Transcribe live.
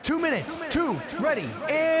2 minutes, ready,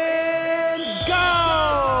 and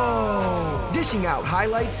go! Dishing out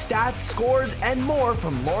highlights, stats, scores, and more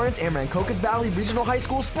from Lawrence and Rancocas Valley Regional High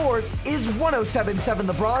School Sports is 107.7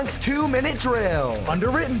 The Bronx 2-Minute Drill.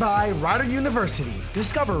 Underwritten by Rider University.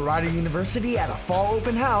 Discover Rider University at a fall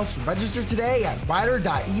open house. Register today at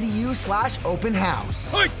rider.edu/open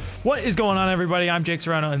house. What is going on, everybody? I'm Jake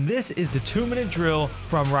Serrano, and this is the 2-Minute Drill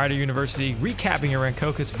from Rider University, recapping your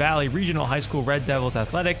Rancocas Valley Regional High School Red Devils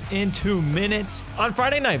athletics in 2 minutes. On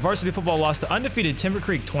Friday night, varsity football lost to undefeated Timber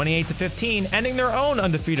Creek 28-15, ending their own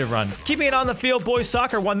undefeated run. Keeping it on the field, boys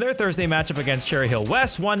soccer won their Thursday matchup against Cherry Hill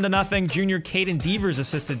West 1-0. Junior Caden Devers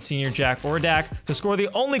assisted senior Jack Ordak to score the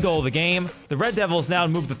only goal of the game. The Red Devils now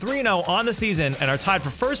move to 3-0 on the season and are tied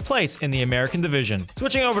for first place in the American Division.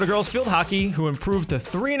 Switching over to girls field hockey, who improved to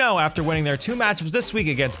 3-0 after winning their 2 matchups this week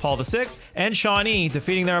against Paul VI and Shawnee,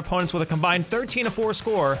 defeating their opponents with a combined 13-4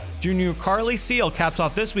 score. Junior Carly Seal caps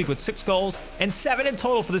off this week with 6 goals and 7 in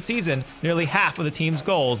total for the season, nearly half of the team's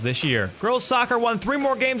goals this year. Girls soccer won 3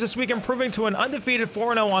 more games this week, improving to an undefeated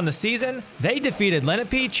 4-0 on the season. They defeated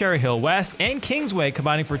Lenape, Cherry Hill West, and Kingsway,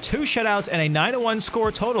 combining for 2 shutouts and a 9-1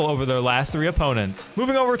 score total over their last 3 opponents.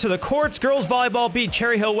 Moving over to the courts, girls volleyball beat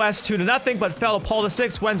Cherry Hill West 2-0, but fell to Paul VI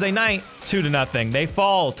Wednesday night 2-0. They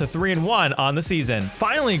fall to 3-1 on the season.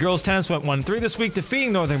 Finally, girls tennis went 1-3 this week,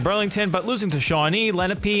 defeating Northern Burlington, but losing to Shawnee,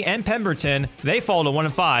 Lenape, and Pemberton. They fall to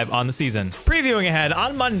 1-5 on the season. Previewing ahead,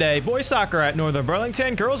 on Monday, boys soccer at Northern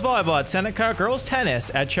Burlington, girls volleyball at Seneca, girls tennis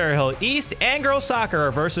at Cherry Hill East, and girls soccer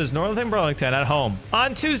versus Northern Burlington at home.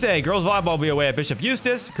 On Tuesday, girls volleyball will be away at Bishop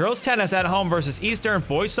Eustis, girls tennis at home versus Eastern,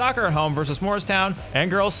 boys soccer at home versus Morristown,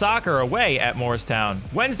 and girls soccer away at Morristown.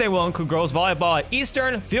 Wednesday will include girls volleyball at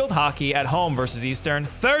Eastern, field hockey at home versus Eastern.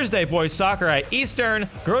 Thursday, boys soccer at Eastern,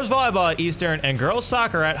 girls volleyball at Eastern, and girls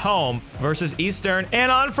soccer at home versus Eastern.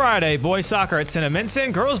 And on Friday, boys soccer at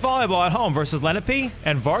Cinnaminson, girls volleyball at home versus Lenape,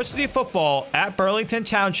 and varsity football at Burlington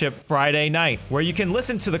Township Friday night, where you can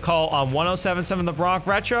listen to the call on 107.7 The Bronx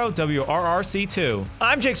Retro, WRRC2.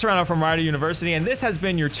 I'm Jake Serrano from Rider University, and this has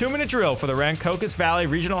been your 2-minute drill for the Rancocas Valley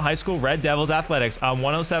Regional High School Red Devils athletics on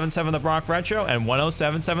 107.7 The Bronx Retro and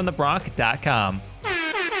 107.7thebronx.com.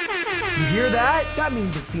 You hear that? That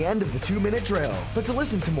means it's the end of the 2-minute drill. But to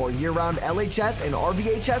listen to more year-round LHS and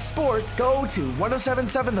RVHS sports, go to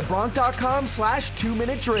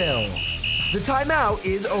 1077thebronx.com/2-minute drill. The timeout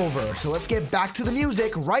is over, so let's get back to the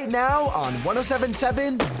music right now on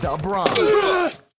 107.7 The Bronx.